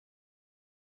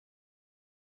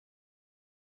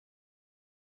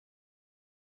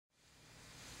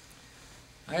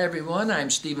Hi everyone, I'm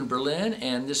Stephen Berlin,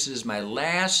 and this is my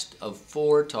last of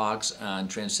 4 talks on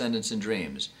Transcendence and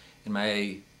Dreams. And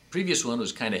my previous one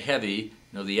was kind of heavy, you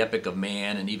know, the epic of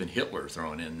man and even Hitler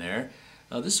thrown in there.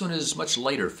 This one is much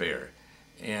lighter fare,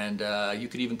 and you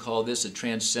could even call this a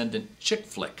transcendent chick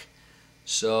flick.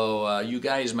 So you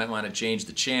guys might want to change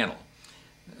the channel.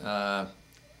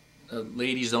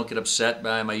 Ladies, don't get upset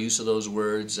by my use of those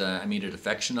words. I mean it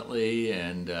affectionately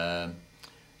and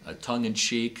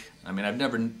tongue-in-cheek. I mean, I've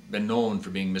never been known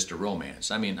for being Mr. Romance.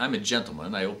 I mean, I'm a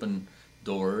gentleman. I open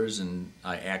doors and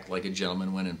I act like a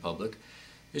gentleman when in public.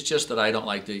 It's just that I don't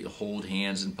like to hold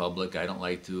hands in public. I don't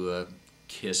like to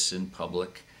kiss in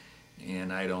public.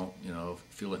 And I don't,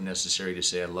 feel it necessary to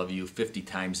say I love you 50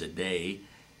 times a day,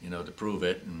 to prove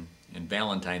it. And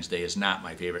Valentine's Day is not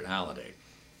my favorite holiday.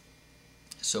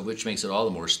 So, which makes it all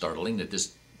the more startling that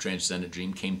this transcendent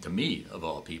dream came to me, of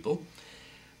all people.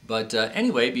 But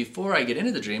anyway, before I get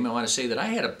into the dream, I want to say that I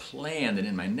had a plan that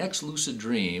in my next lucid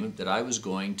dream that I was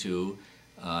going to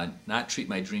not treat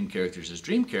my dream characters as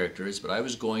dream characters, but I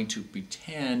was going to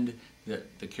pretend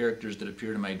that the characters that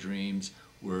appeared in my dreams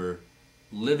were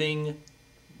living,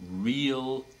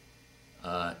 real,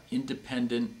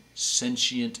 independent,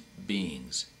 sentient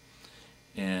beings.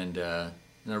 And in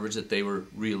other words, that they were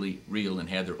really real and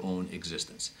had their own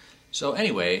existence. So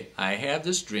anyway, I have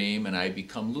this dream and I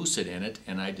become lucid in it,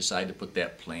 and I decide to put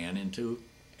that plan into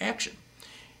action.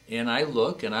 And I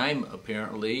look, and I'm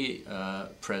apparently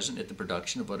present at the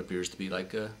production of what appears to be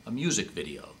like a music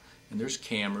video. And there's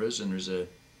cameras, and there's a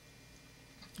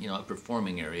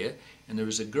performing area, and there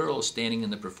was a girl standing in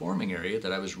the performing area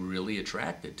that I was really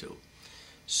attracted to.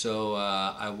 So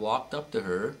I walked up to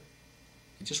her.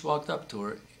 I just walked up to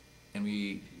her, and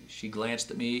she glanced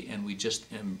at me, and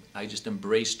I just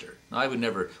embraced her. Now, I would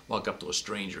never walk up to a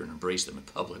stranger and embrace them in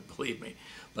public, believe me.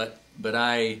 But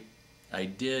I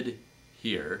did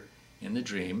here in the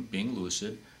dream, being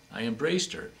lucid, I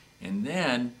embraced her. And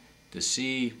then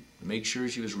to make sure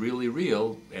she was really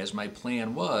real, as my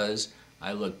plan was,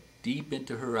 I looked deep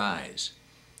into her eyes.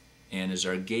 And as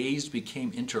our gaze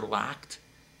became interlocked,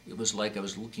 it was like I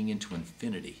was looking into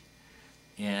infinity.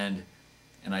 And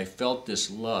I felt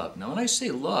this love. Now, when I say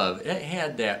love, it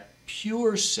had that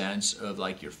pure sense of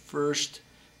like your first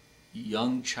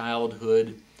young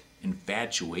childhood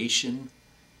infatuation,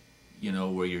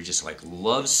 where you're just like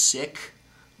lovesick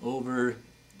over,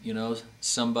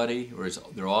 somebody, or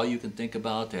they're all you can think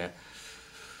about, that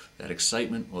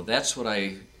excitement. Well, that's what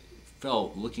I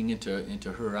felt looking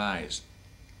into her eyes.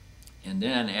 And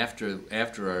then after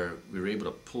we were able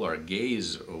to pull our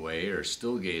gaze away, or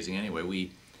still gazing anyway,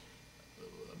 we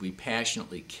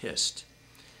passionately kissed.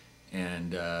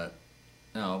 And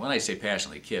now, when I say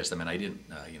passionately kissed, I mean I didn't,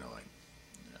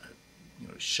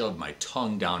 shove my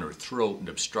tongue down her throat and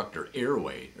obstruct her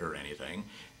airway or anything.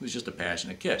 It was just a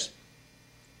passionate kiss.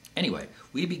 Anyway,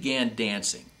 we began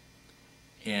dancing,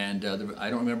 and I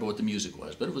don't remember what the music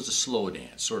was, but it was a slow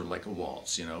dance, sort of like a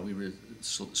waltz. We were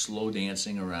slow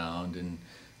dancing around, and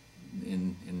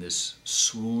in this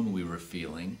swoon we were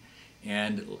feeling.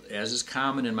 And as is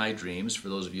common in my dreams, for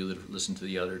those of you that have listened to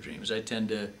the other dreams, I tend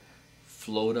to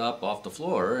float up off the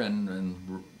floor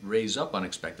and raise up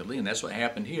unexpectedly, and that's what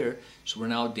happened here. So we're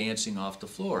now dancing off the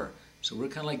floor. So we're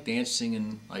kind of like dancing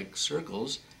in like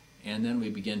circles, and then we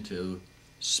begin to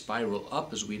spiral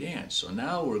up as we dance. So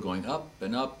now we're going up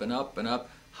and up and up and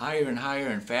up, higher and higher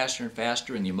and faster,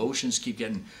 and the emotions keep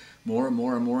getting more and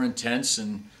more and more intense,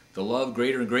 and the love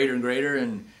greater and greater and greater.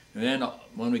 And then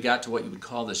when we got to what you would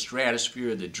call the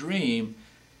stratosphere of the dream,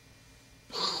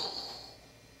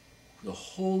 the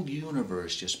whole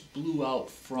universe just blew out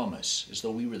from us as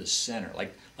though we were the center,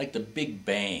 like the Big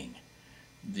Bang,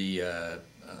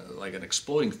 like an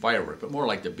exploding firework, but more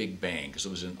like the Big Bang, because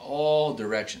it was in all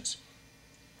directions.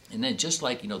 And then just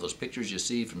like, those pictures you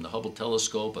see from the Hubble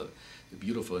telescope of the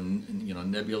beautiful,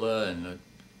 nebula and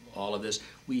all of this,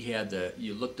 we had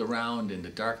you looked around in the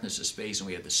darkness of space, and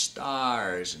we had the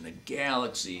stars and the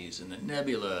galaxies and the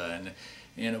nebula,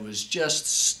 and it was just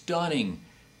stunning,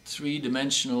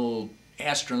 three-dimensional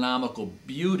astronomical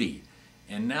beauty.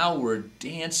 And now we're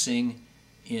dancing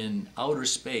in outer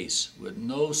space with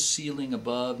no ceiling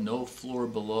above, no floor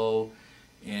below,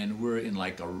 and we're in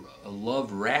like a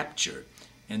love rapture.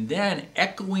 And then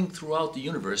echoing throughout the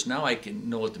universe, now I can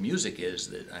know what the music is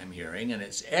that I'm hearing, and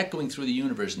it's echoing through the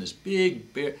universe in this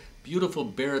big, beautiful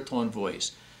baritone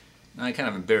voice. Now, I'm kind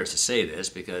of embarrassed to say this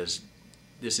because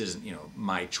this isn't,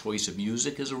 my choice of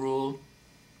music as a rule,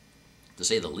 to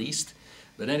say the least.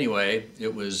 But anyway,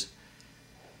 it was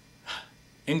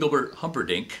Engelbert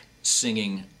Humperdinck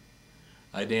singing,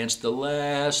 "I danced the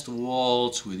last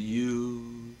waltz with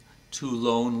you, two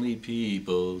lonely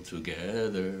people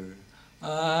together.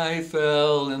 I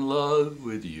fell in love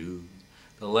with you.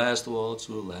 The last waltz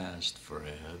will last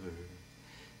forever.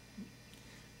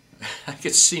 I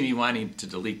could see me wanting to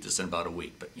delete this in about a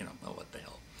week, but you know, oh, what the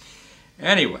hell.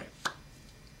 Anyway,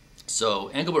 so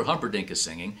Engelbert Humperdinck is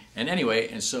singing,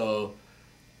 and so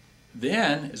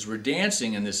then as we're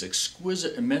dancing in this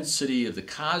exquisite immensity of the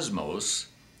cosmos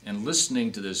and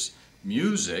listening to this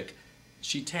music,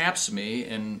 she taps me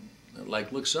and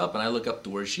like looks up, and I look up to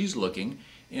where she's looking,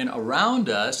 and around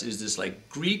us is this like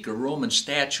Greek or Roman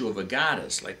statue of a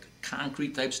goddess, like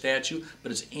concrete type statue,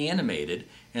 but it's animated,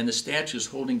 and the statue is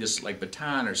holding this like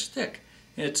baton or stick,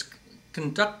 and it's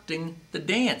conducting the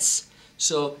dance.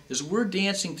 So as we're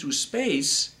dancing through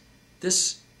space,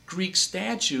 this Greek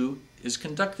statue is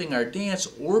conducting our dance,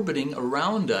 orbiting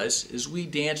around us as we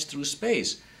dance through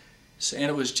space. And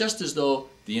it was just as though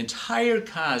the entire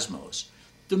cosmos,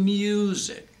 the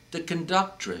music, the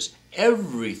conductress,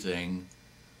 everything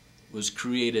was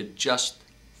created just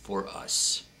for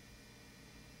us.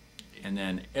 And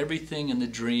then everything in the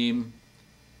dream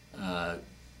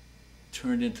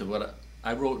turned into what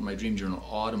I wrote in my dream journal,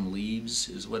 autumn leaves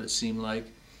is what it seemed like.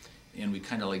 And we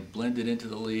kind of like blended into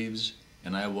the leaves,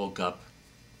 and I woke up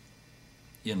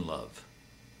in love.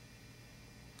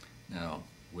 Now,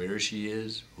 where she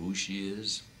is, who she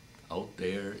is, out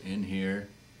there, in here,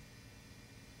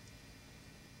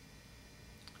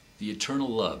 the eternal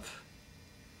love,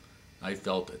 I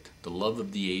felt it, the love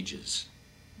of the ages.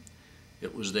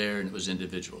 It was there and it was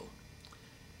individual.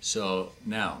 So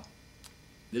now,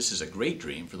 this is a great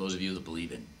dream for those of you that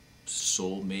believe in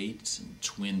soulmates and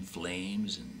twin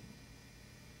flames and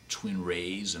twin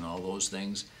rays and all those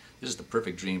things. This is the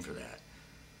perfect dream for that.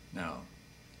 Now,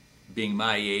 being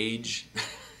my age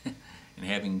and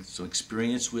having some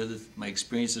experience with my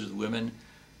experiences with women,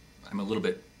 I'm a little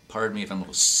bit, pardon me if I'm a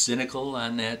little cynical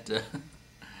on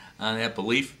that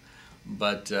belief,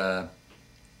 but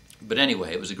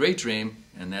anyway, it was a great dream,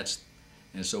 and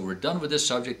so we're done with this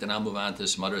subject, and I'll move on to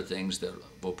some other things that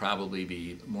will probably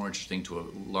be more interesting to a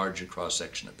larger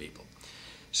cross-section of people.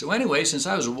 So anyway, since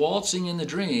I was waltzing in the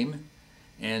dream,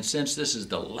 and since this is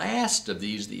the last of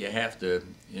these that you have to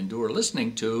endure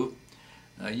listening to,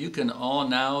 you can all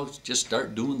now just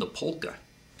start doing the polka.